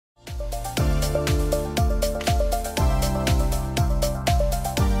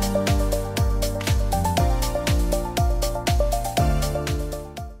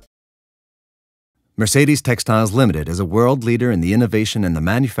Mercedes Textiles Limited is a world leader in the innovation and the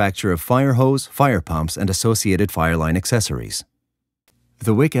manufacture of fire hose, fire pumps, and associated fireline accessories.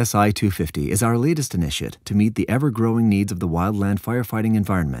 The Wick SI 250 is our latest initiative to meet the ever-growing needs of the wildland firefighting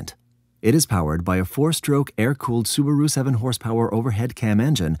environment. It is powered by a 4-stroke air-cooled Subaru 7-horsepower overhead cam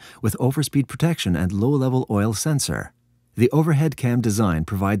engine with overspeed protection and low-level oil sensor. The overhead cam design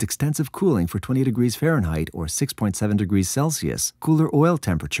provides extensive cooling for 20 degrees Fahrenheit or 6.7 degrees Celsius, cooler oil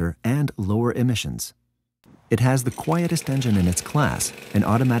temperature, and lower emissions. It has the quietest engine in its class, an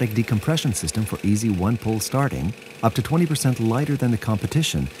automatic decompression system for easy one-pull starting, up to 20% lighter than the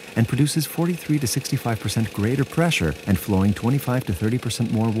competition, and produces 43 to 65% greater pressure and flowing 25 to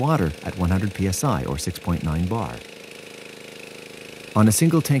 30% more water at 100 psi or 6.9 bar. On a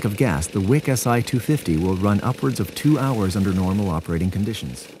single tank of gas, the Wick SI 250 will run upwards of 2 hours under normal operating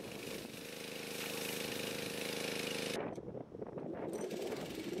conditions.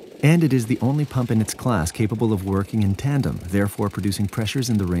 And it is the only pump in its class capable of working in tandem, therefore producing pressures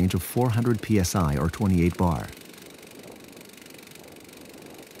in the range of 400 psi or 28 bar.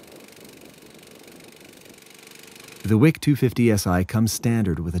 The Wick 250 SI comes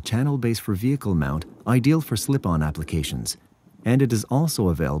standard with a channel base for vehicle mount, ideal for slip-on applications. And it is also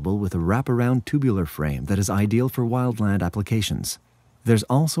available with a wraparound tubular frame that is ideal for wildland applications. There's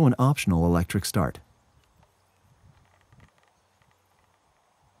also an optional electric start.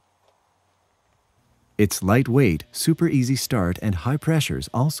 Its lightweight, super easy start, and high pressures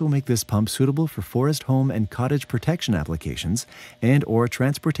also make this pump suitable for forest home and cottage protection applications and/or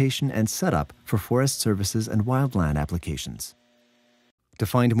transportation and setup for forest services and wildland applications. To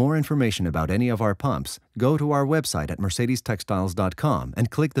find more information about any of our pumps, go to our website at mercedestextiles.com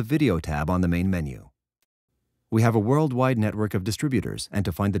and click the video tab on the main menu. We have a worldwide network of distributors, and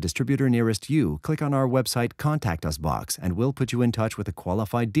to find the distributor nearest you, click on our website Contact Us box and we'll put you in touch with a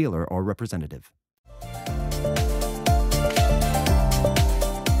qualified dealer or representative.